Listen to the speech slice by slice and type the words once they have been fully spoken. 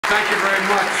Thank you very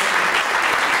much.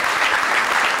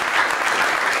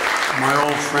 My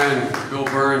old friend, Bill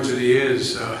Burns, that he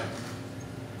is,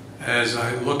 as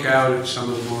I look out at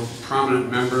some of the more prominent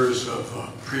members of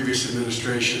previous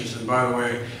administrations, and by the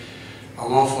way,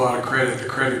 an awful lot of credit. The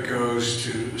credit goes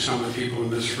to some of the people in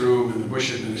this room in the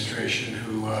Bush administration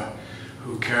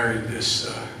who carried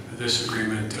this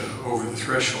agreement over the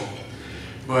threshold.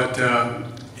 But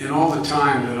in all the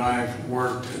time that I've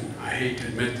worked, and I hate to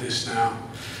admit this now,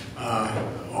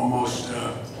 almost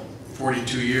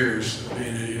 42 years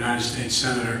being a United States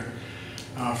Senator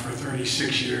for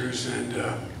 36 years and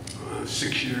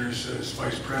 6 years as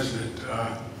Vice President,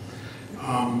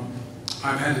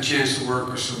 I've had a chance to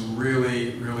work with some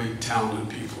really, really talented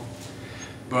people.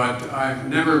 But I've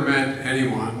never met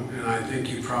anyone, and I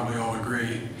think you probably all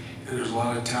agree, and there's a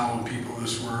lot of talented people in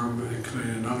this room,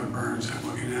 including another Burns I'm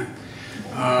looking at,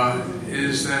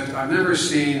 is that I've never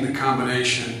seen the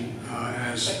combination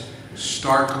as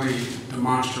starkly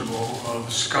demonstrable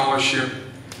of scholarship,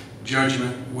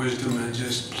 judgment, wisdom, and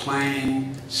just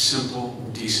plain, simple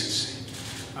decency,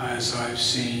 as I've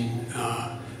seen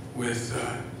with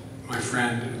my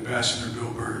friend, Ambassador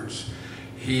Bill Burns.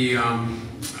 He,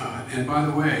 and by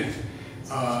the way,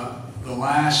 the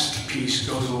last piece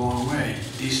goes a long way,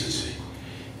 decency,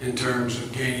 in terms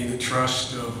of gaining the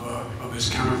trust of his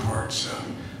counterparts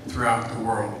throughout the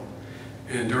world.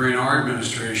 And during our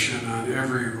administration, on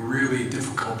every really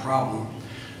difficult problem,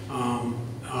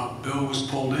 Bill was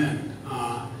pulled in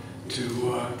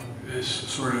to as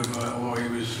sort of, although he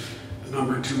was the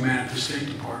 #2 man at the State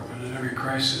Department, in every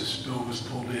crisis, Bill was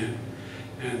pulled in.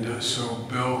 And so,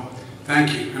 Bill,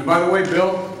 thank you. And by the way,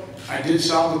 Bill, I did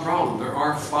solve the problem. There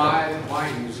are 5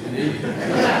 Bidens in India,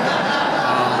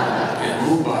 in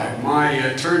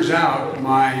Mumbai. Turns out,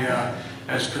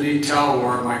 as Puneet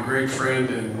Talwar, my great friend,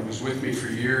 and was with me for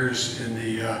years when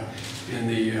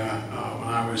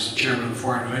I was chairman of the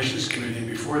Foreign Relations Committee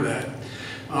before that,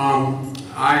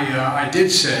 I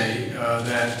did say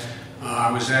that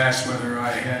I was asked whether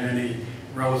I had any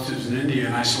relatives in India,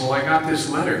 and I said, well, I got this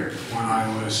letter when I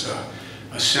was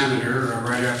a senator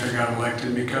right after I got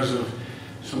elected because of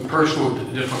some personal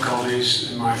difficulties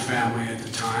in my family at the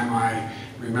time. I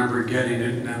remember getting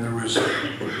it, and then there was an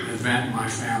event in my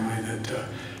family that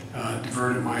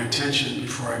diverted my attention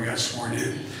before I got sworn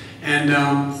in. And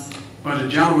but a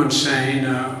gentleman saying,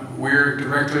 we're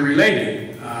directly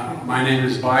related. My name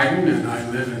is Biden, and I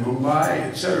live in Mumbai,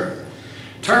 etc.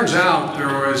 Turns out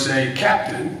there was a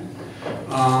captain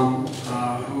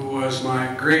who was my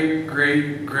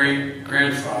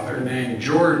great-great-great-grandfather named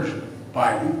George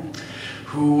Biden,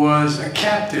 who was a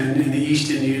captain in the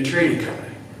East India Trading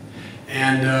Company.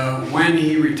 And when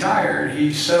he retired,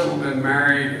 he settled and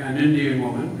married an Indian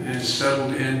woman and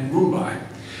settled in Mumbai.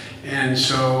 And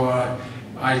so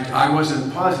I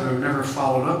wasn't positive, never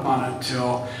followed up on it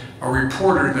till a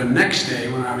reporter the next day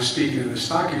when I was speaking at the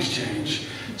stock exchange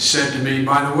said to me,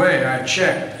 by the way, I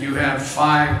checked, you have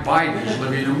 5 Bidens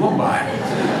living in Mumbai.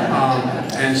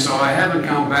 And so I haven't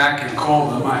gone back and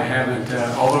called them. I haven't,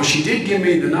 although she did give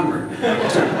me the number.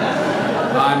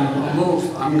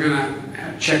 I'm going to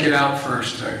check it out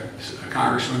first,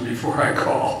 Congressman, before I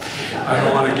call. I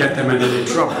don't want to get them into any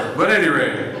trouble. But at any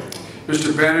rate,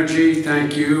 Mr. Banerjee,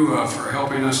 thank you for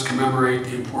helping us commemorate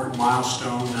the important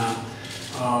milestone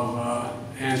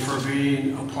and for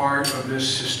being a part of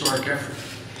this historic effort.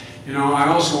 You know, I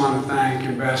also want to thank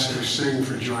Ambassador Singh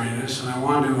for joining us, and I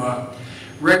want to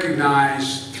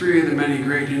recognize 3 of the many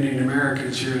great Indian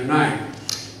Americans here tonight.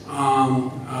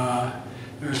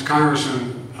 There's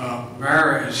Congressman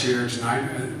Barra is here tonight,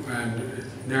 and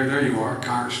there you are,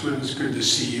 Congressman. It's good to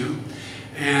see you.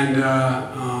 And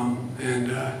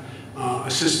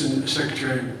Assistant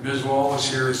Secretary Biswal is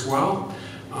here as well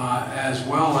as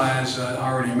I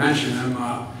already mentioned him,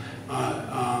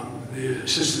 the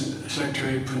Assistant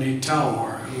Secretary Puneet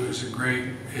Talwar, who is a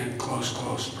great and close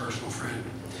personal friend.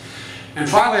 And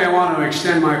finally, I want to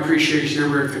extend my appreciation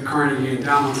over at the Carnegie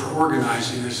Endowment for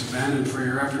organizing this event and for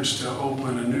your efforts to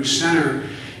open a new center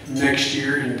next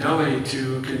year in Delhi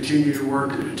to continue to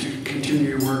work in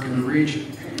the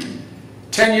region.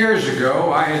 10 years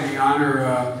ago, I had the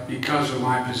honor, because of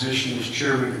my position as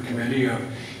chairman of the committee, of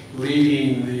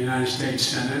leading the United States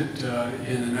Senate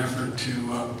in an effort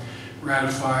to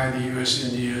ratify the U.S.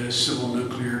 India Civil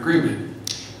Nuclear Agreement.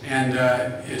 And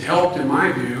it helped, in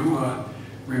my view,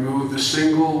 remove the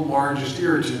single largest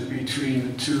irritant between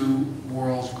the 2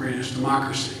 world's greatest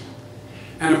democracies.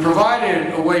 And it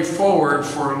provided a way forward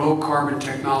for low-carbon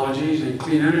technologies and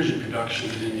clean energy production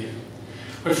in India.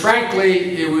 But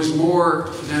frankly, it was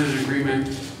more than an agreement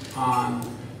on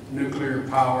nuclear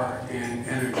power and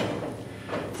energy.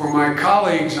 For my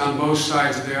colleagues on both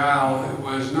sides of the aisle, it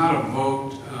was not a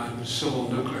vote on civil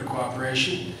nuclear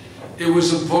cooperation. It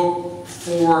was a vote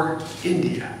for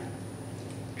India.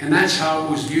 And that's how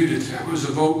it was viewed at the time. It was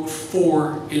a vote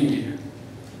for India.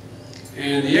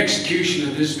 And the execution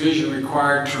of this vision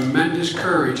required tremendous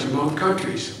courage in both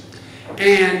countries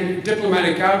and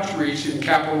diplomatic outreach in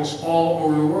capitals all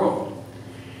over the world.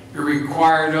 It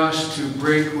required us to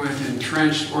break with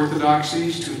entrenched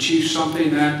orthodoxies to achieve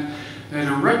something that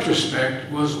in retrospect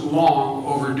was long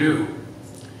overdue.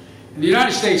 In the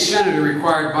United States Senate, it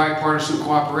required bipartisan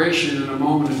cooperation in a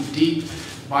moment of deep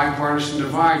bipartisan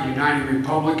divide, uniting a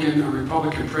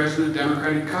Republican president,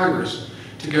 Democratic Congress,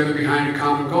 together behind a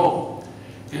common goal.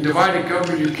 In divided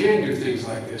government, you can do things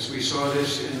like this. We saw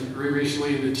this very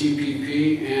recently in the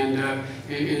TPP and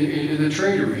in the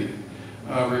trade arena.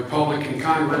 Republican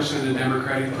Congress and a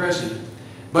Democratic president.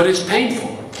 But it's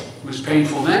painful. It was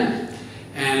painful then,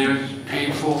 and it was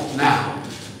painful now.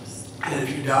 And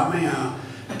if you doubt me, I'll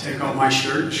take off my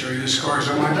shirt and show you the scars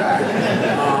on my back.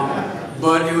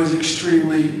 But it was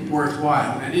extremely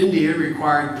worthwhile. And India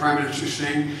required Prime Minister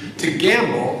Singh to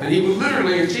gamble, and he would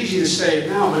literally, it's easy to say it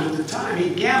now, but at the time, he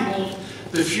gambled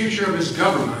the future of his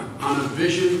government on a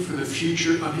vision for the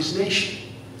future of his nation.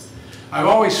 I've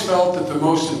always felt that the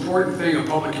most important thing a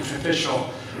public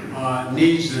official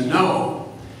needs to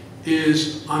know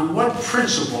is on what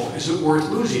principle is it worth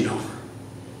losing over?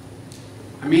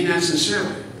 I mean that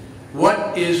sincerely.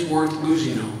 What is worth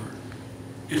losing over?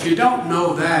 If you don't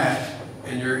know that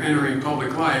and you're entering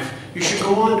public life, you should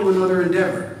go on to another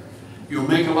endeavor. You'll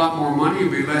make a lot more money,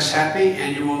 you'll be less happy,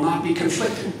 and you will not be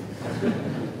conflicted.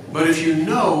 But if you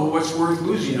know what's worth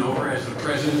losing over, as the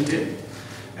President did,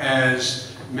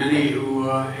 as many who,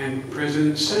 and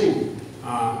President Singh,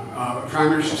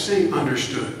 Prime Minister Singh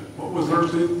understood what was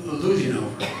worth losing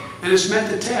over. And it's met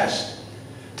the test.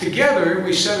 Together,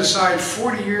 we set aside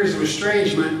 40 years of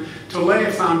estrangement to lay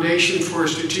a foundation for a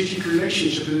strategic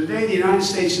relationship. And today, the United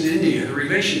States and India, the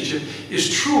relationship is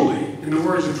truly, in the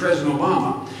words of President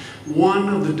Obama, one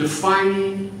of the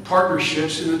defining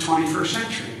partnerships in the 21st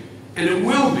century. And it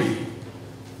will be.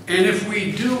 And if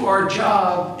we do our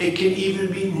job, it can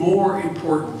even be more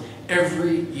important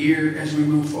every year as we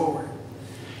move forward.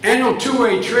 Annual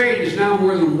two-way trade is now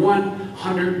more than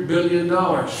 $100 billion,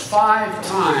 5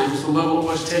 times the level it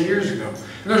was 10 years ago.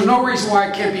 And there's no reason why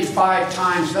it can't be 5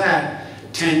 times that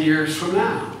 10 years from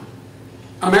now.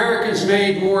 Americans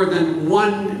made more than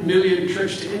 1 million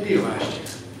trips to India last year.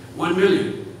 1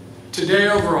 million. Today,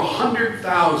 over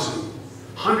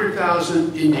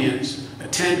 100,000 Indians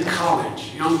attend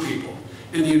college, young people,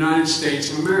 in the United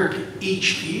States of America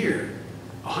each year.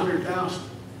 100,000.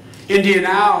 India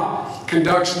now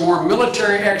conducts more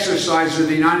military exercises in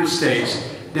the United States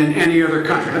than any other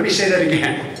country. Let me say that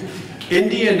again.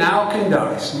 India now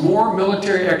conducts more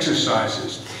military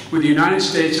exercises with the United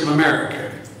States of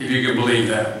America, if you can believe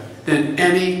that, than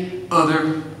any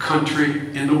other country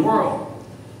in the world.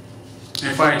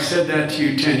 If I had said that to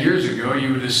you 10 years ago,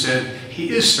 you would have said,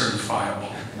 he is certifiable.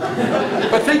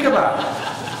 But think about it.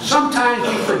 Sometimes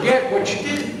we forget what you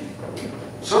did.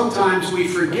 Sometimes we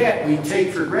forget, we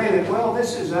take for granted, well,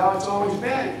 this is how it's always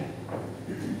been.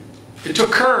 It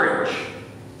took courage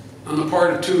on the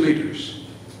part of 2 leaders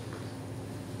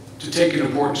to take an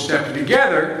important step. And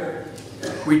together,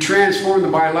 we transformed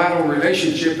the bilateral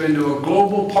relationship into a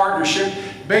global partnership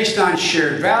based on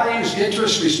shared values,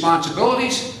 interests,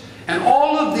 responsibilities, and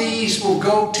all of these will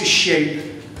go to shape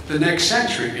the next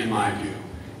century, in my view,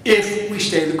 if we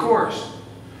stay the course.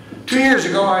 2 years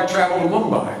ago, I traveled to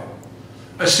Mumbai,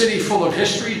 a city full of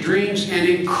history, dreams, and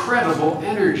incredible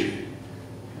energy.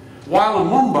 While in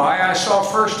Mumbai, I saw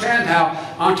firsthand how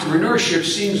entrepreneurship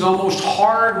seems almost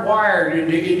hardwired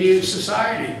into Indian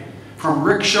society, from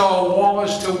rickshaw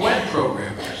wallahs to web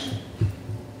programmers.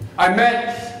 I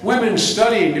met women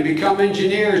studying to become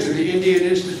engineers at the Indian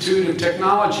Institute of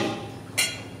Technology.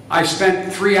 I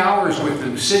spent 3 hours with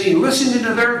them, sitting, listening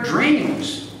to their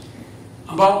dreams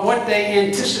about what they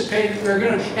anticipated they're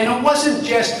going to. And it wasn't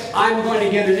just, I'm going to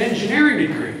get an engineering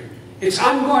degree. It's,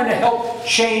 I'm going to help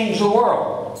change the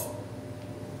world.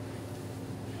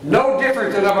 No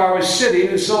different than if I was sitting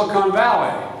in Silicon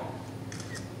Valley,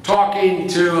 talking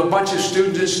to a bunch of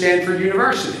students at Stanford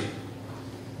University.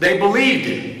 They believed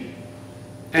it.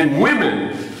 And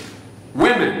women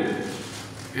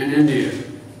in India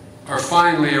are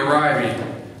finally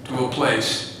arriving to a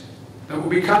place that will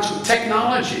be constant.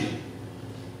 Technology.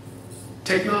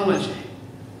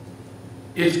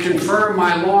 It confirmed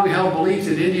my long-held belief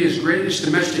that India's greatest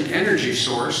domestic energy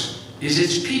source is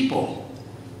its people.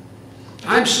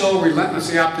 I'm so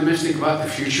relentlessly optimistic about the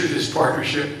future of this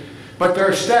partnership, but there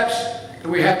are steps that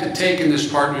we have to take in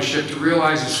this partnership to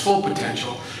realize its full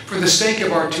potential for the sake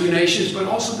of our two nations, but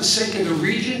also the sake of the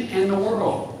region and the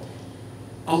world.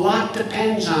 A lot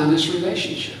depends on this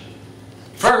relationship.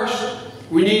 First,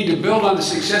 we need to build on the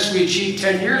success we achieved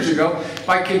 10 years ago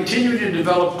by continuing to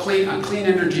develop a clean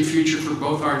energy future for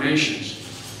both our nations.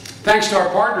 Thanks to our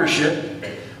partnership,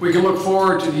 we can look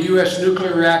forward to the U.S.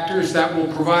 nuclear reactors that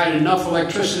will provide enough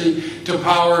electricity to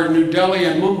power New Delhi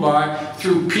and Mumbai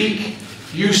through peak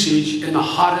usage in the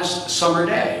hottest summer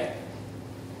day.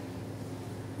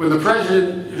 When the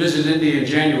President visited India in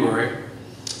January,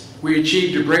 we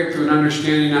achieved a breakthrough in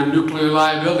understanding on nuclear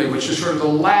liability, which is sort of the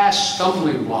last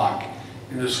stumbling block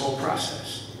in this whole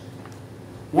process.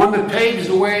 One that paves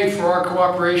the way for our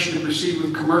cooperation to proceed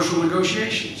with commercial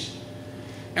negotiations.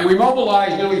 And we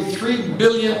mobilized nearly $3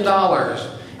 billion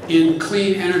in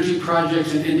clean energy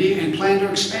projects in India and plan to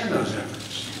expand those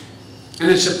efforts. And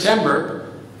in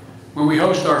September, when we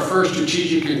host our first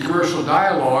strategic and commercial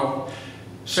dialogue,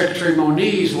 Secretary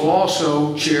Moniz will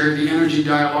also chair the energy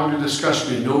dialogue to discuss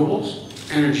renewables,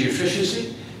 energy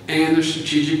efficiency, and the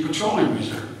strategic petroleum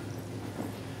reserve.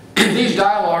 These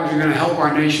dialogues are going to help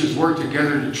our nations work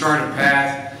together to chart a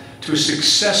path to a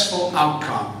successful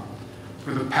outcome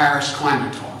for the Paris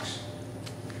climate talks.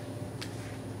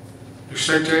 Mr.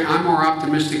 Secretary, I'm more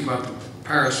optimistic about the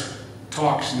Paris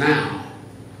talks now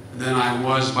than I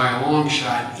was by a long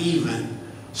shot even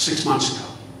 6 months ago.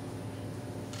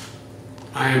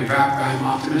 I'm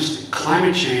optimistic.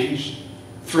 Climate change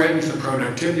threatens the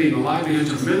productivity and the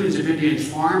livelihoods of millions of Indian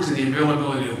farms and the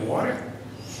availability of water.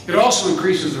 It also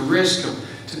increases the risk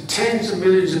to tens of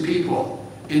millions of people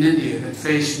in India that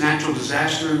face natural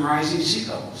disaster and rising sea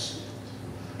levels.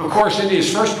 Of course,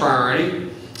 India's first priority,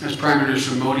 as Prime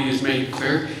Minister Modi has made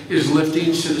clear, is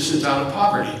lifting citizens out of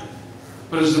poverty.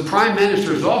 But as the Prime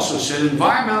Minister has also said,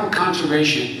 environmental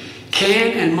conservation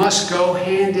can and must go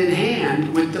hand in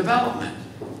hand with development.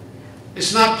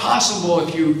 It's not possible,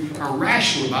 if you are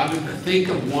rational about it, to think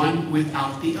of one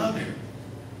without the other,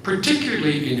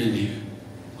 particularly in India,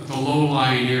 with the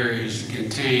low-lying areas that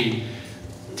contain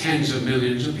tens of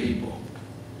millions of people.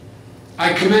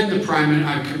 I commend Prime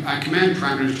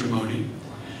Minister Modi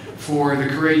for the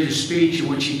courageous speech in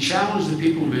which he challenged the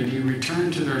people of India to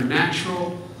return to their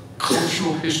natural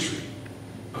cultural history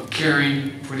of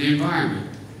caring for the environment.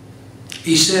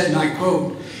 He said, and I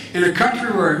quote, "In a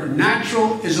country where nature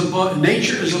is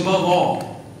above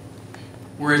all,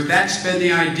 where that's been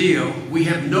the ideal, we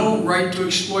have no right to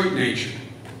exploit nature.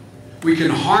 We can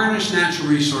harness natural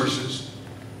resources,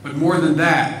 but more than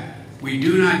that, we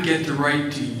do not get the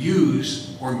right to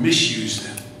use or misuse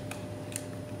them."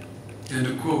 End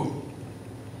of quote.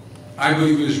 I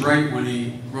believe he was right when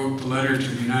he wrote the letter to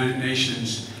the United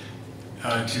Nations,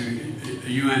 to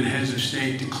UN heads of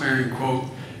state declaring, quote,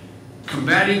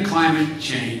 "Combating climate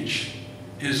change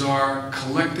is our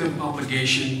collective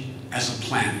obligation as a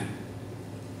planet."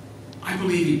 I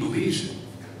believe he believes it.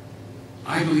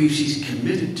 I believe he's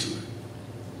committed to it.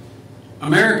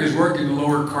 America is working to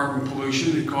lower carbon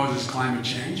pollution that causes climate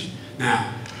change.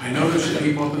 Now, I know there's some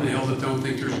people up in the hill that don't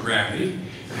think there's gravity,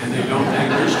 and they don't think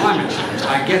there's climate change.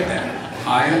 I get that.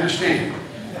 I understand.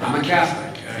 I'm a Catholic.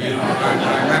 I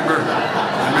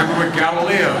remember what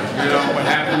Galileo, what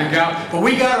happened to Galileo. But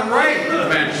we got it right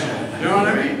eventually. You know what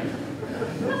I mean?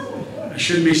 I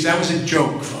shouldn't be, that was a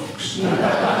joke, folks.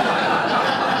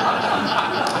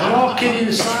 But all kidding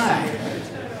aside,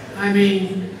 I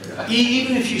mean,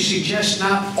 even if you suggest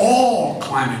not all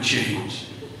climate change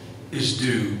is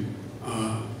due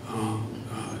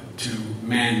to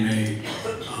man-made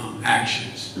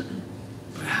actions,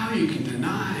 but how you can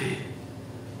deny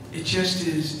it just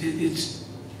is,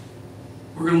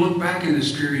 we're going to look back in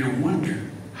this period and wonder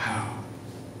how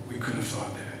we could have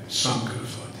thought that. Some could have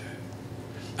thought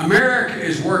that. America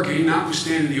is working,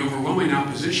 notwithstanding the overwhelming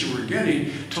opposition we're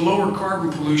getting, to lower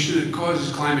carbon pollution that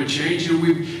causes climate change, and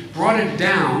we've brought it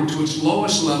down to its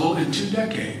lowest level in 2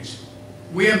 decades.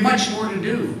 We have much more to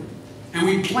do, and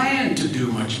we plan to do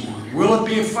much more. Will it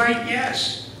be a fight?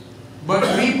 Yes. But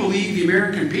we believe the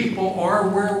American people are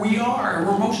where we are,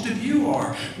 where most of you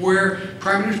are, where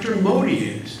Prime Minister Modi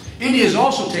is. India has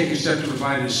also taken steps to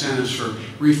provide incentives for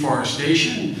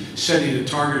reforestation, setting a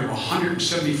target of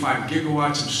 175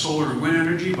 gigawatts of solar and wind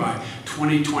energy by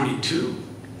 2022.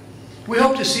 We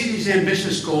hope to see these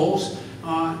ambitious goals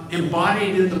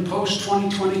embodied in the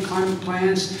post-2020 climate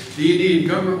plans the Indian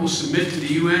government will submit to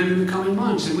the UN in the coming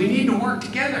months. And we need to work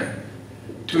together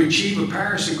to achieve a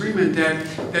Paris Agreement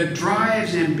that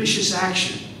drives ambitious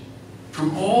action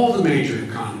from all the major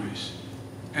economies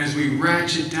as we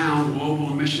ratchet down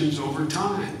global emissions over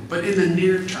time, but in the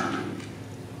near term.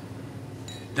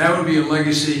 That would be a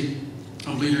legacy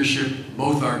of leadership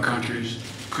both our countries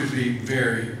could be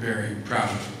very, very proud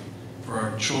of for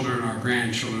our children, our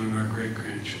grandchildren, and our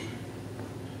great-grandchildren.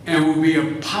 And it will be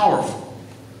a powerful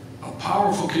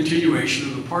continuation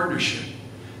of the partnership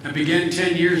that began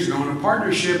 10 years ago, and a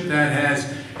partnership that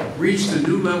has reached a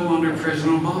new level under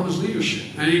President Obama's leadership.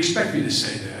 And he expects me to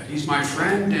say that. He's my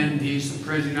friend, and he's the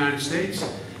President of the United States,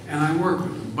 and I work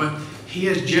with him. But he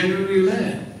has genuinely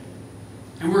led.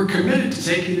 And we're committed to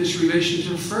taking this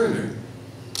relationship further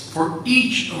for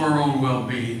each of our own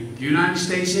well-being, the United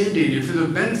States and India, for the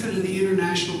benefit of the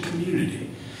international community.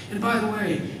 And by the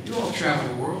way, you all travel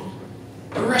the world.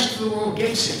 The rest of the world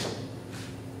gets it.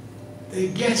 They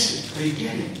get it. They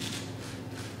get it.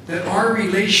 That our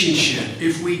relationship,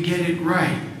 if we get it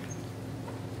right,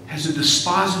 has a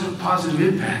dispositive, positive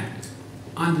impact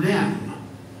on them.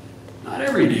 Not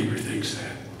every neighbor thinks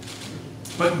that.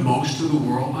 But most of the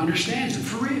world understands it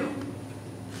for real.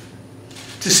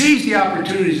 To seize the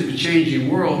opportunities of a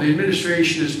changing world, the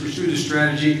administration has pursued a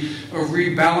strategy of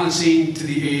rebalancing to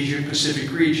the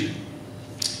Asia-Pacific region.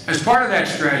 As part of that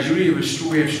strategy,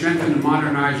 we have strengthened and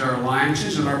modernized our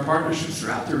alliances and our partnerships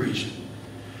throughout the region.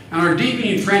 And our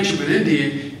deepening friendship with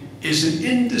India is an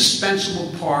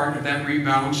indispensable part of that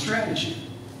rebalanced strategy.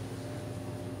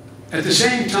 At the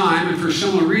same time, and for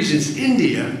similar reasons,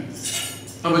 India,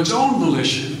 of its own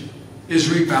volition, is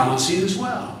rebalancing as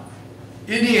well.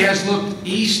 India has looked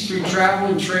east through travel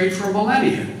and trade for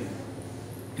millennia,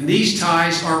 and these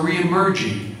ties are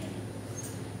re-emerging.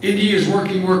 India is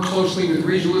working more closely with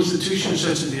regional institutions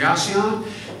such as the ASEAN.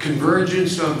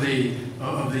 Convergence of the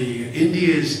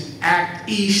India's Act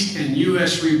East and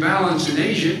U.S. rebalance in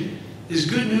Asia is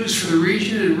good news for the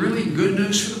region and really good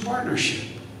news for the partnership.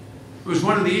 It was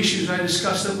one of the issues I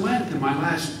discussed at length in my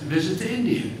last visit to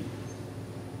India.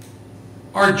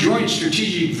 Our joint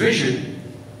strategic vision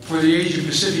for the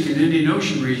Asia-Pacific and Indian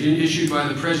Ocean region, issued by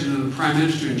the President and the Prime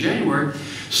Minister in January,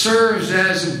 serves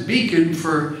as a beacon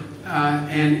for,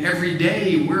 and every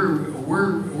day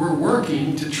we're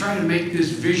working to try to make this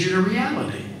vision a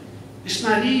reality. It's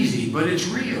not easy, but it's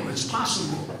real, it's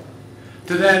possible.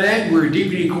 To that end, we're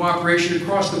deepening cooperation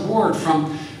across the board,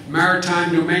 from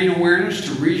maritime domain awareness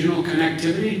to regional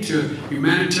connectivity to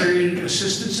humanitarian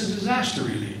assistance and disaster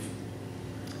relief.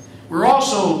 We're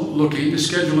also looking to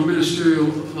schedule a ministerial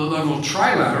level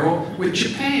trilateral with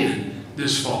Japan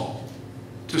this fall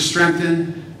to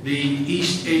strengthen the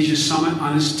East Asia Summit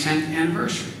on its 10th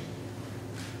anniversary.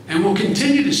 And we'll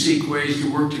continue to seek ways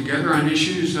to work together on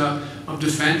issues of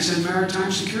defense and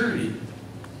maritime security.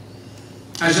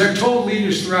 As I've told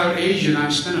leaders throughout Asia, and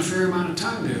I've spent a fair amount of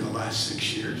time there the last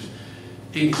 6 years,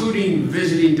 including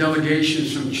visiting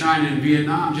delegations from China and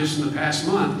Vietnam just in the past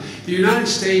month, the United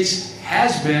States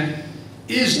has been,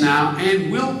 is now,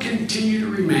 and will continue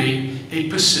to remain a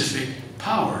Pacific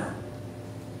power.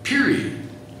 Period.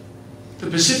 The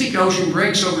Pacific Ocean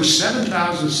breaks over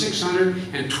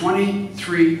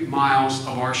 7,623 miles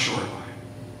of our shoreline.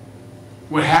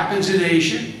 What happens in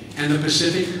Asia and the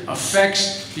Pacific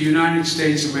affects the United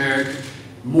States of America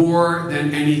more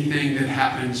than anything that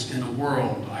happens in the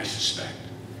world, I suspect.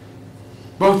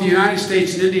 Both the United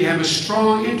States and India have a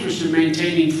strong interest in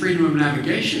maintaining freedom of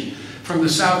navigation from the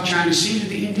South China Sea to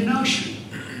the Indian Ocean.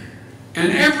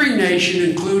 And every nation,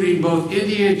 including both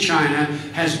India and China,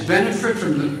 has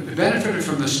benefited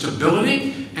from the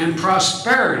stability and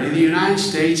prosperity the United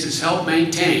States has helped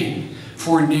maintain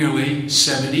for nearly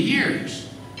 70 years.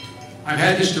 I've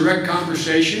had this direct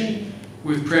conversation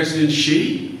with President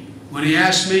Xi when he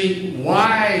asked me,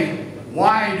 why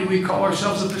do we call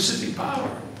ourselves a Pacific power?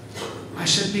 I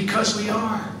said, because we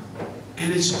are.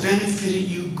 And it's benefited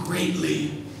you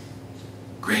greatly,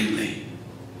 greatly.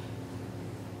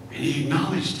 And he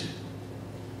acknowledged it.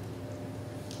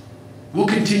 We'll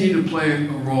continue to play a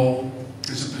role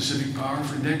as a Pacific power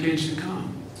for decades to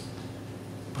come.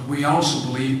 But we also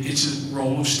believe it's a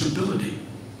role of stability.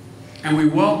 And we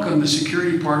welcome the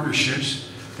security partnerships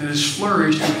that has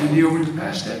flourished in India over the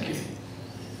past decade.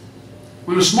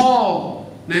 When a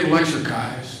small naval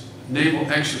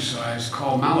exercise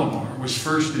called Malabar was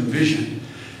first envisioned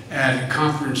at a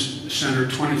conference center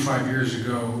 25 years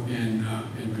ago in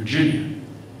Virginia,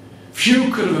 few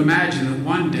could have imagined that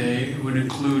one day it would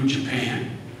include Japan,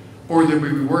 or that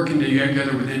we'd be working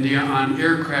together with India on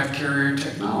aircraft carrier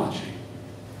technology.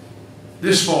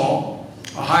 This fall,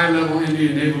 a high-level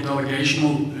Indian naval delegation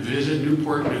will visit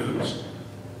Newport News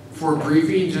for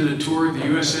briefings and a tour of the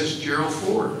USS Gerald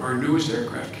Ford, our newest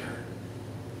aircraft carrier.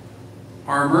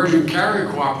 Our emerging carrier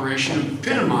cooperation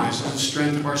epitomizes the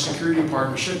strength of our security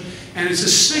partnership, and it's a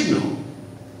signal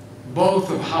both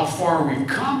of how far we've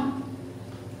come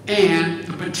and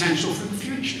the potential for the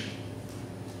future.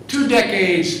 2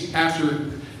 decades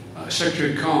after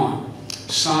Secretary Cohen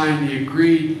signed the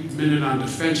agreed minute on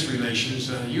defense relations,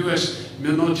 U.S.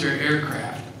 military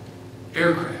aircraft,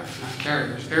 not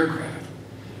carriers, aircraft,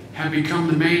 have become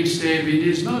the mainstay of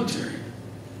India's military.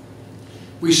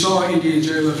 We saw India's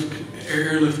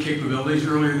airlift capabilities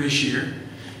earlier this year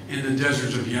in the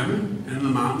deserts of Yemen and in the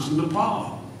mountains of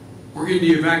Nepal, where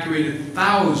India evacuated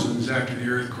thousands after the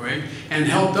earthquake and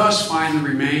helped us find the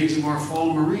remains of our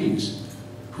fallen Marines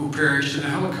who perished in a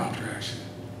helicopter accident.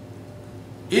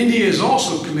 India has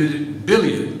also committed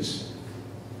billions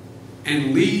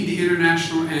and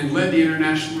led the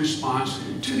international response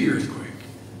to the earthquake.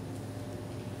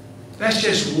 That's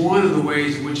just one of the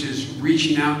ways in which it's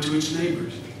reaching out to its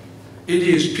neighbors.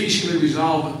 India has peacefully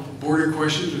resolved border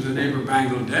questions with the neighbor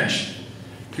Bangladesh,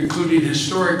 concluding a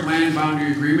historic land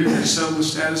boundary agreement that settled the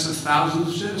status of thousands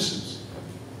of citizens.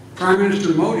 Prime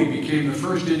Minister Modi became the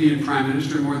first Indian Prime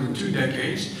Minister in more than 2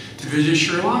 decades to visit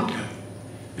Sri Lanka,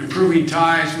 improving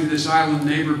ties with this island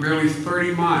neighbor barely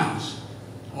 30 miles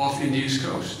off India's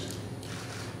coast.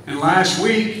 And last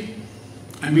week,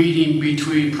 a meeting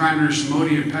between Prime Minister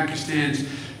Modi and Pakistan's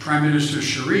Prime Minister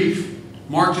Sharif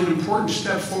marked an important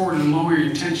step forward in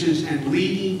lowering tensions and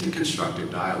leading to constructive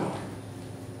dialogue.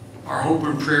 Our hope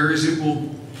and prayer is it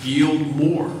will yield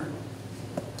more.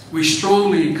 We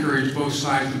strongly encourage both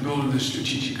sides to build on this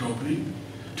strategic opening,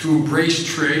 to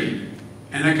embrace trade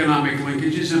and economic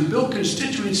linkages and build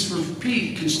constituencies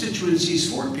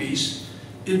for peace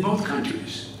in both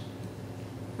countries.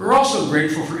 We're also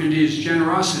grateful for India's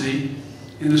generosity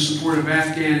in the support of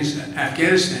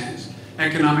Afghanistan's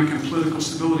economic and political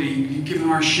stability, given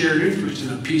our shared interest in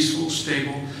a peaceful,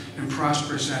 stable, and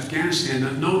prosperous Afghanistan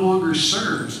that no longer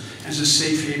serves as a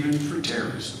safe haven for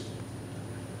terrorism.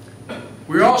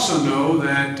 We also know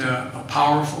that a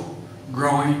powerful,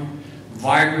 growing,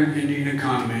 vibrant Indian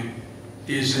economy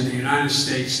is in the United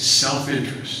States'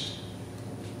 self-interest,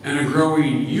 and a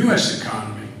growing U.S.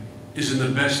 economy is in the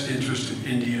best interest of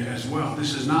India as well.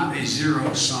 This is not a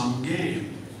zero-sum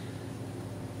game.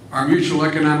 Our mutual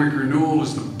economic renewal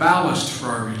is the ballast for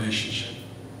our relationship,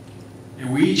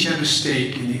 and we each have a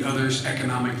stake in the other's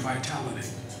economic vitality.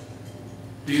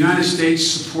 The United States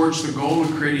supports the goal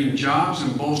of creating jobs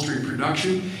and bolstering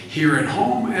production here at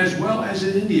home as well as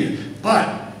in India,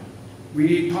 but we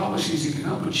need policies that can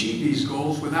help achieve these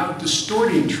goals without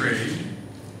distorting trade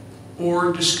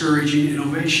or discouraging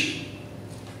innovation.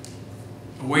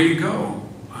 A way to go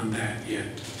on that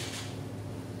yet.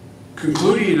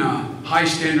 Concluding a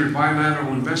high-standard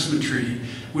bilateral investment treaty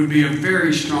would be a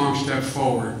very strong step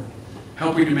forward,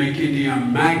 helping to make India a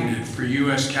magnet for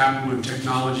U.S. capital and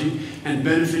technology and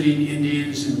benefiting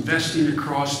Indians investing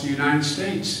across the United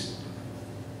States.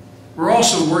 We're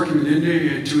also working with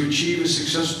India to achieve a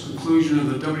successful conclusion of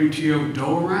the WTO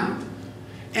Doha round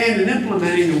and in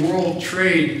implementing the World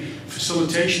Trade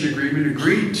Facilitation Agreement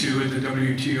agreed to at the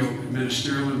WTO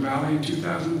Ministerial in Bali in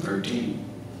 2013.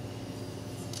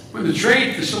 When the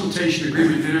Trade Facilitation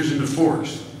Agreement enters into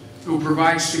force, it will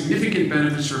provide significant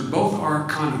benefits for both our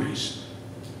economies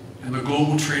and the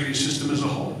global trading system as a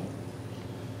whole.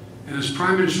 And as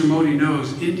Prime Minister Modi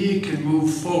knows, India can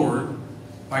move forward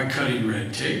by cutting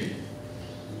red tape,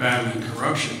 battling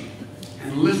corruption,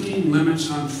 and lifting limits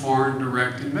on foreign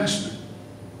direct investment.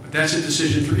 But that's a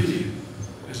decision for India.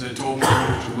 As I told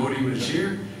Prime Minister Modi when he's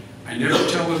here, I never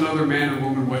tell another man or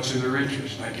woman what's in their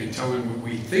interest. I can tell them what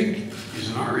we think is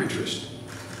in our interest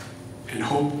and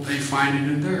hope they find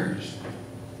it in theirs.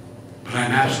 But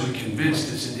I'm absolutely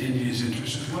convinced it's in India's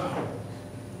interest as well.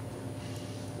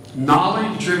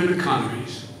 Knowledge-driven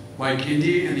economies like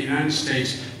India and the United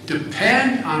States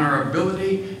depend on our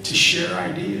ability to share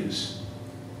ideas.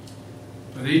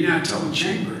 But I need not tell the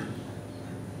chamber.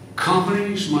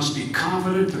 Companies must be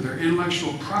confident that their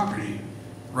intellectual property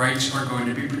rights are going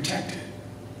to be protected.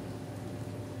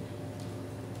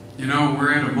 You know,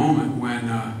 we're at a moment when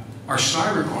our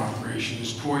cyber cooperation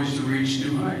is poised to reach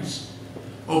new heights,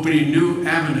 opening new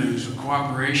avenues of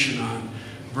cooperation on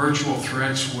virtual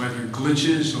threats, whether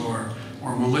glitches or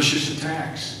malicious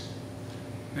attacks,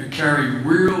 that carry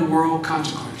real-world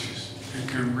consequences and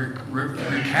can wreak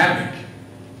havoc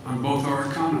on both our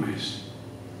economies.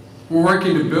 We're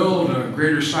working to build a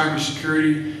greater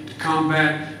cybersecurity to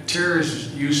combat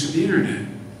terrorist use of the internet,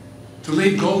 to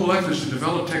lead global efforts to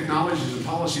develop technologies and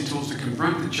policy tools to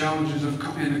confront the challenges in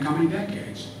the coming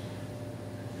decades.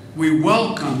 We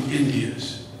welcome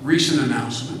India's recent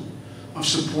announcement of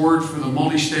support for the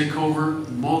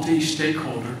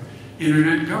multi-stakeholder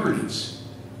internet governance.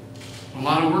 A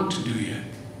lot of work to do yet.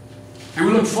 And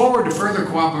we look forward to further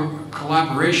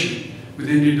collaboration with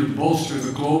India to bolster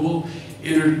the global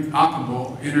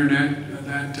interoperable internet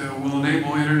that will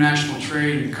enable international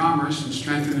trade and commerce and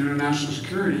strengthen international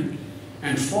security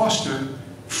and foster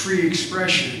free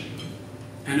expression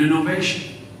and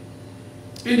innovation.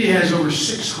 India has over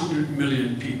 600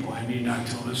 million people, I need not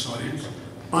tell this audience,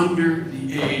 under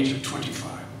the age of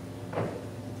 25.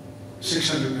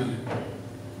 600 million,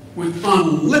 with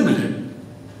unlimited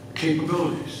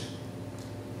capabilities,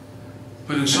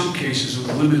 but in some cases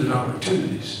with limited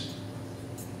opportunities.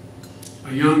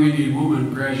 A young Indian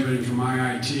woman graduating from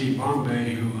IIT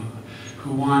Bombay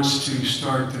who wants to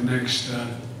start the next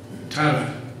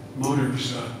Tata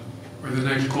Motors or the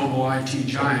next global IT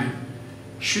giant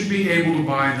should be able to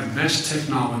buy the best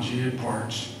technology and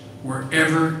parts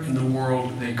wherever in the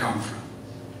world they come from,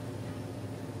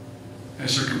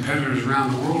 as their competitors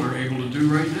around the world are able to do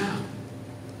right now.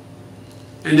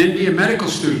 An Indian medical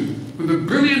student with a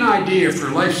brilliant idea for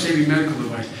a life-saving medical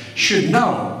device should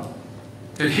know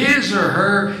that his or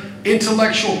her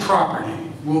intellectual property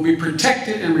will be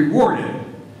protected and rewarded,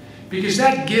 because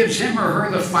that gives him or her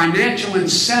the financial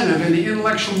incentive and the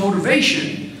intellectual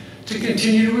motivation to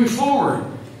continue to move forward,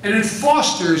 and it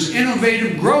fosters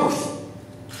innovative growth.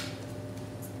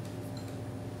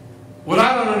 What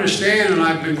I don't understand, and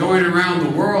I've been going around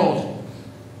the world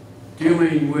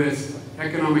dealing with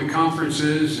economic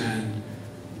conferences and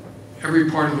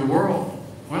every part of the world,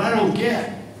 what I don't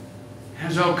get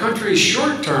is how countries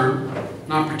short-term,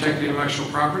 not protecting intellectual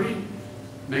property,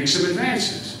 make some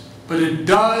advances, but it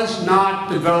does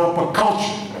not develop a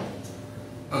culture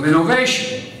of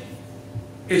innovation.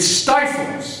 It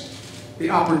stifles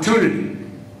the opportunity.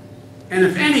 And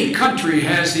if any country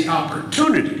has the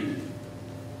opportunity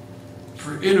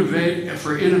for innovative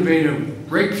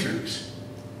breakthroughs,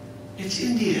 it's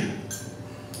India.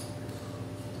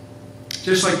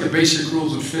 Just like the basic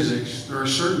rules of physics, there are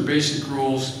certain basic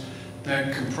rules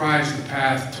that comprise the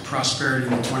path to prosperity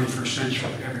in the 21st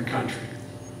century of every country.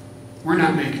 We're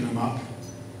not making them up.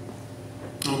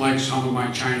 Unlike some of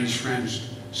my Chinese friends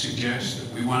suggest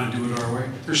that we want to do it our way.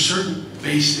 There's certain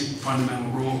basic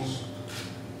fundamental rules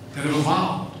that have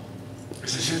evolved.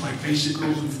 As I said, like basic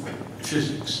rules of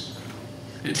physics.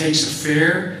 It takes a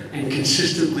fair and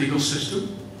consistent legal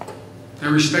system that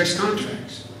respects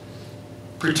contracts,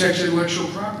 protects intellectual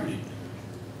property,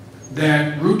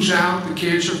 that roots out the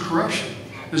cancer of corruption.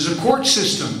 There's a court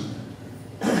system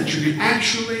that you can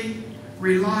actually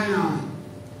rely on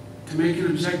to make an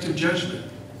objective judgment.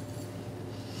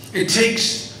 It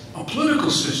takes a political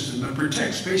system that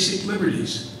protects basic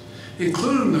liberties,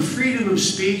 including the freedom of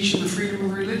speech and the freedom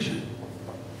of religion.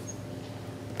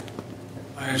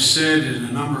 I have said in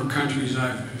a number of countries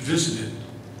I've visited,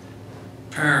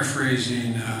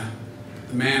 paraphrasing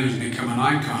the man who's become an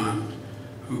icon,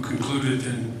 who concluded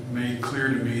and made clear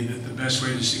to me that the best way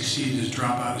to succeed is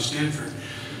drop out of Stanford.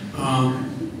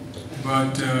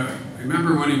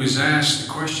 Remember when he was asked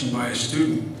the question by a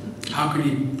student, how can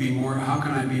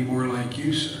I be more like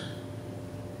you, sir?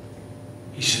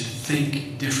 He said,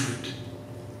 think different.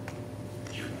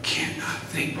 You cannot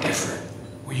think different,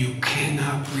 or you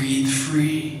cannot breathe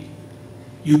free.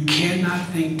 You cannot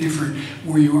think different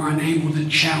where you are unable to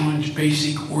challenge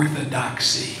basic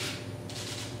orthodoxy.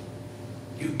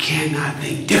 You cannot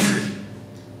think different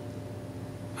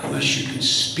unless you can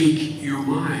speak your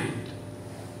mind.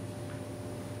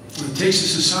 It takes a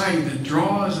society that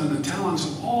draws on the talents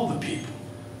of all the people,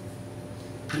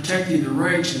 protecting the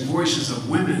rights and voices of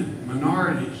women,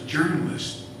 minorities,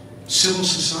 journalists, civil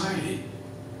society,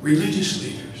 religious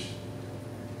leaders.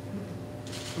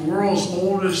 The world's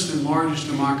oldest and largest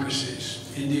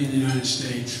democracies, India and the United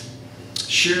States,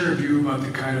 share a view about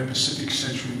the kind of Pacific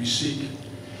century we seek,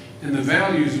 and the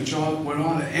values which ought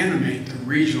to animate the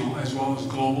regional as well as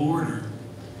global order.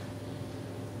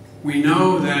 We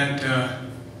know that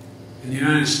in the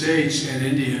United States and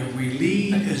India, we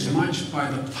lead as much by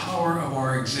the power of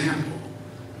our example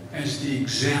as the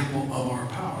example of our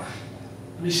power.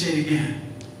 Let me say it again.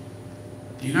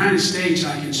 The United States,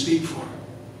 I can speak for.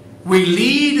 We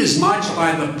lead as much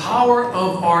by the power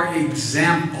of our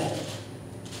example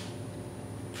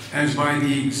as by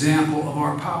the example of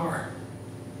our power.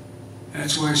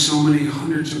 That's why so many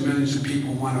hundreds of millions of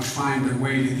people want to find their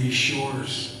way to these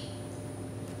shores.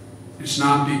 It's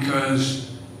not because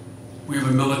we have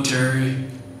a military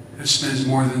that spends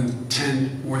more than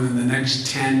the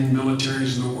next 10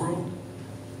 militaries in the world.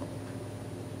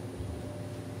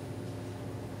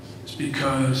 It's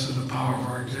because of the power of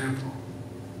our example.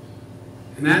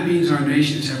 And that means our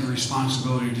nations have a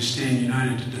responsibility to stand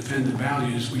united to defend the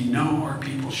values we know our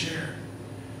people share.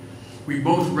 We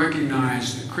both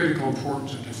recognize the critical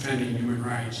importance of defending human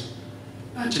rights,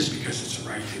 not just because it's the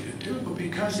right thing to do, but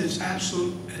because it's an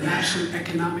absolute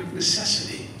economic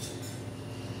necessity.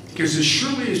 Because as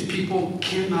surely as people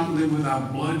cannot live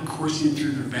without blood coursing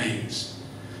through their veins,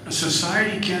 a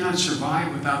society cannot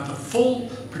survive without the full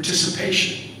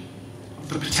participation of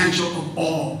the potential of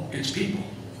all its people.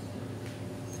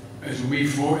 As we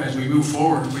move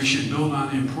forward, we should build on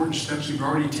the important steps we've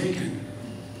already taken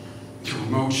to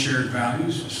promote shared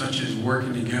values, such as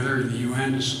working together in the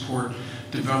UN to support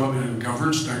development and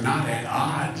governance. They're not at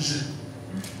odds.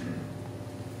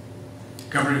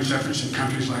 Governance efforts in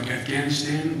countries like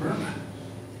Afghanistan and Burma.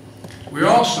 We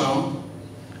also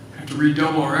have to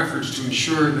redouble our efforts to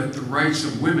ensure that the rights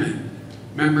of women,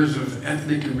 members of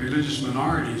ethnic and religious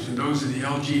minorities, and those of the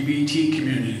LGBT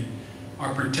community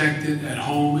are protected at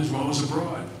home as well as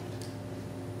abroad.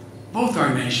 Both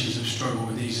our nations have struggled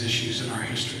with these issues in our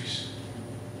histories.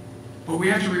 But we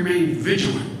have to remain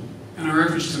vigilant in our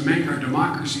efforts to make our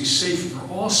democracy safe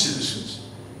for all citizens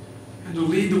and to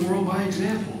lead the world by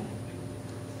example.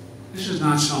 This is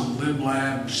not some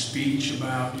lib-lab speech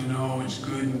about, it's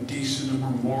good and decent and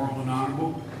we're moral and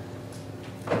honorable.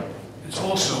 It's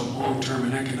also long-term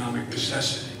and economic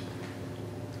necessity.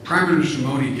 Prime Minister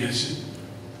Modi gets it,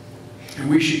 and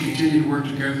we should continue to work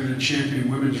together to champion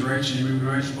women's rights and human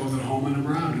rights both at home and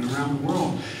around the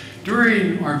world.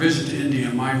 During our visit to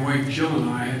India, my wife Jill and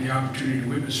I had the opportunity to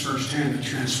witness firsthand the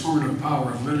transformative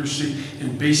power of literacy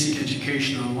and basic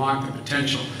education to unlock the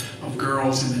potential of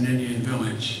girls in an Indian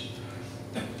village.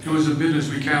 It was a bit, as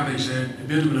we Catholics said, a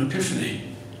bit of an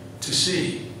epiphany to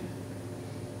see.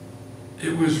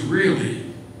 It was really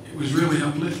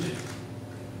uplifting.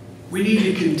 We need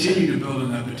to continue to build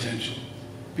on that potential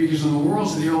because in the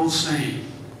world's the old saying,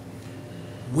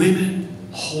 women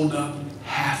hold up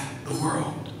half the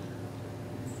world.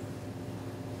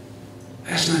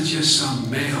 That's not just some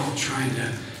male trying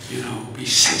to, be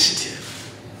sensitive.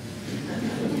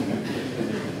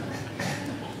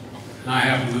 And I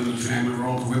happen to live in a family where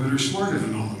all the women are smarter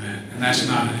than all the men. And that's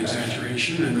not an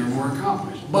exaggeration, and they're more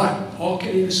accomplished. But, all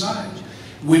kidding aside,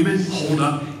 women hold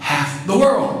up half the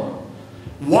world.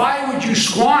 Why would you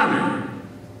squander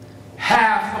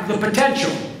half of the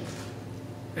potential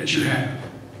that you have?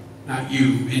 Not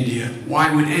you, India.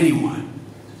 Why would anyone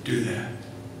do that?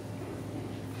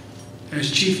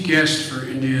 As chief guest for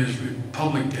India's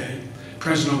Republic Day,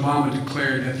 President Obama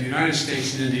declared that the United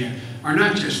States and India are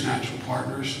not just natural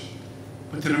partners,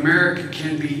 but that America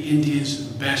can be India's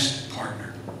best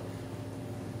partner.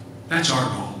 That's our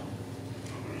goal.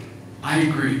 I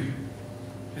agree.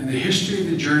 And the history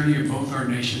of the journey of both our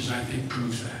nations, I think,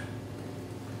 proves that.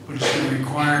 But it's going to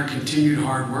require continued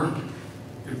hard work,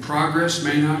 and progress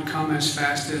may not come as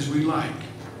fast as we like.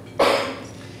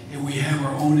 And we have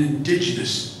our own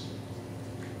indigenous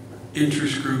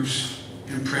interest groups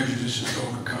and prejudices to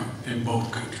overcome in both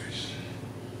countries.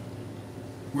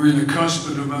 We're in the cusp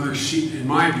of another in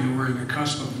my view, we're in the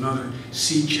cusp of another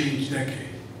sea change decade.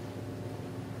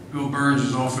 Bill Burns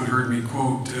has often heard me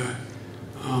quote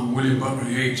William Butler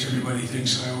Yeats. Everybody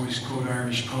thinks I always quote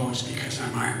Irish poets because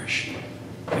I'm Irish.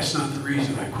 That's not the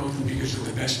reason. I quote them because they're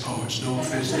the best poets. No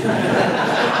offense to them.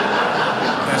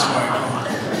 That's why I quote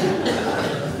them.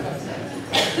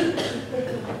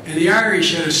 And the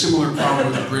Irish had a similar problem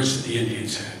with the Brits that the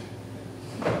Indians had.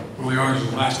 Only ours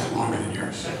lasted longer than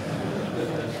yours.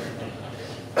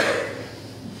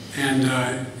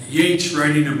 And Yeats,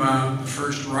 writing about the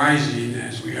first rising,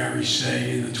 as we Irish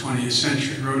say, in the 20th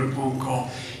century, wrote a poem called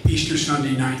Easter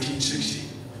Sunday, 1960.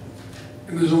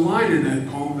 And there's a line in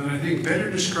that poem that I think better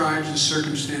describes the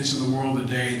circumstance of the world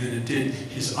today than it did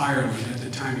his Ireland at the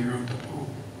time he wrote the poem.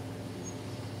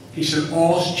 He said,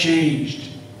 "All's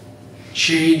changed,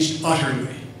 changed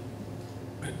utterly.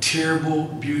 A terrible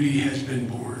beauty has been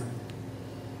born."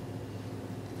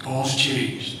 All's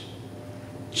changed,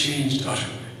 changed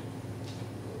utterly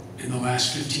in the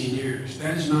last 15 years.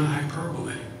 That is not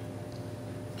hyperbole.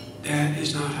 That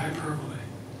is not hyperbole.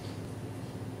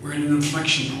 We're at an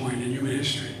inflection point in human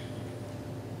history.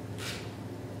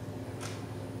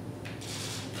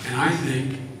 And I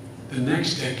think the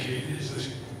next decade is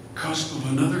the cusp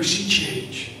of another sea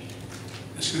change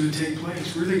that's going to take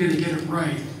place. We're really going to get it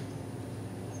right.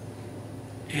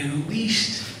 And at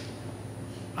least,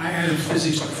 I had a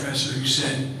physics professor who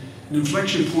said, an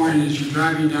inflection point is you're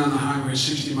driving down the highway at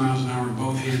 60 miles an hour,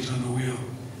 both hands on the wheel,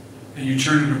 and you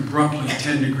turn it abruptly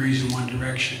 10 degrees in one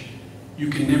direction. You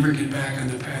can never get back on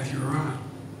the path you're on.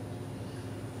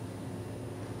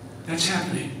 That's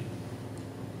happening.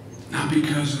 Not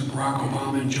because of Barack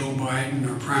Obama and Joe Biden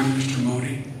or Prime Minister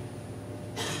Modi.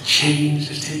 The change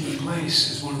that's taking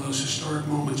place is one of those historic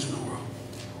moments in the world.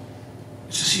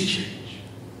 It's a sea change.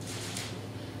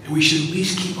 And we should at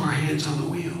least keep our hands on the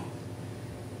wheel.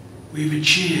 We have a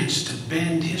chance to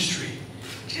bend history,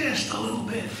 Just a little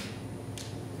bit.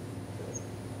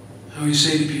 I always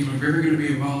say to people, if you're ever going to be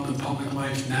involved in public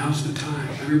life, now's the time.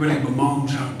 Everybody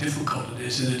bemoans how difficult it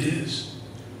is, and it is.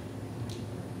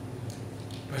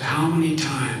 But how many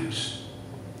times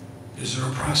is there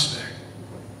a prospect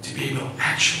to be able to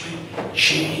actually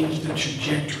change the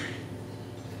trajectory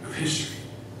of history?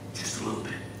 Just a little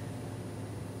bit.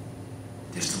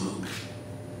 Just a little bit.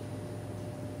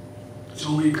 It's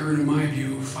only occurred, in my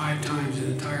view, 5 times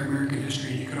in entire American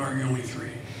history, and you could argue only 3.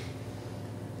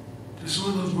 This is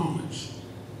one of those moments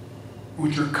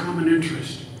which our common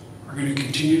interests are going to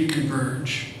continue to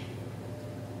converge,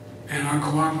 and our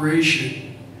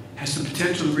cooperation has the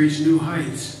potential to reach new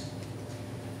heights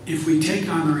if we take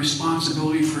on the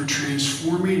responsibility for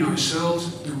transforming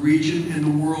ourselves, the region, and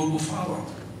the world will follow.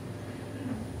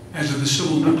 As of the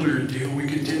civil nuclear deal, we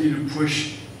continue to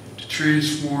push to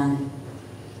transform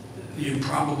the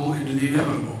improbable into the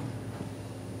inevitable.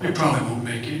 We probably won't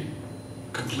make it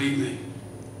completely,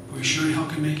 but we sure as hell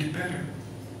can make it better.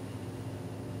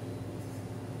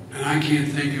 And I can't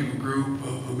think of a group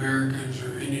of Americans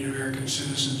or Indian American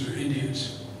citizens or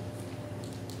Indians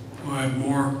who have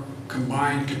more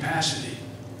combined capacity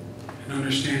and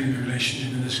understanding the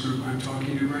relationship in this group I'm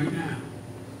talking to right now.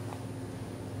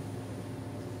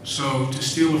 So, to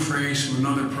steal a phrase from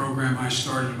another program I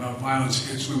started about violence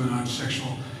against women on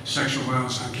sexual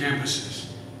violence on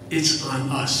campuses, it's on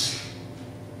us.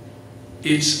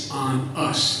 It's on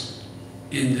us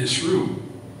in this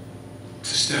room to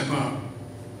step up.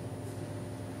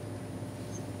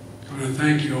 I want to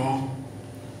thank you all.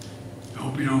 I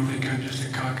hope you don't think I'm just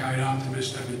a cockeyed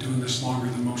optimist. I've been doing this longer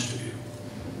than most of you.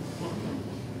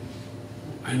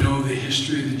 I know the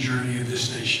history, the journey of this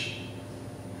nation.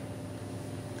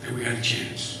 And we had a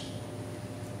chance.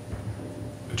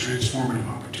 A transformative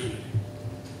opportunity.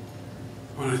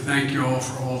 I want to thank you all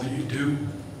for all that you do.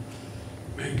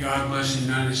 May God bless the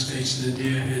United States and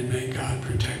India, and may God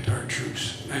protect our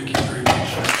troops. Thank you very much.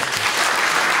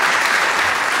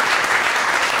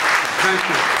 Thank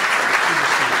you.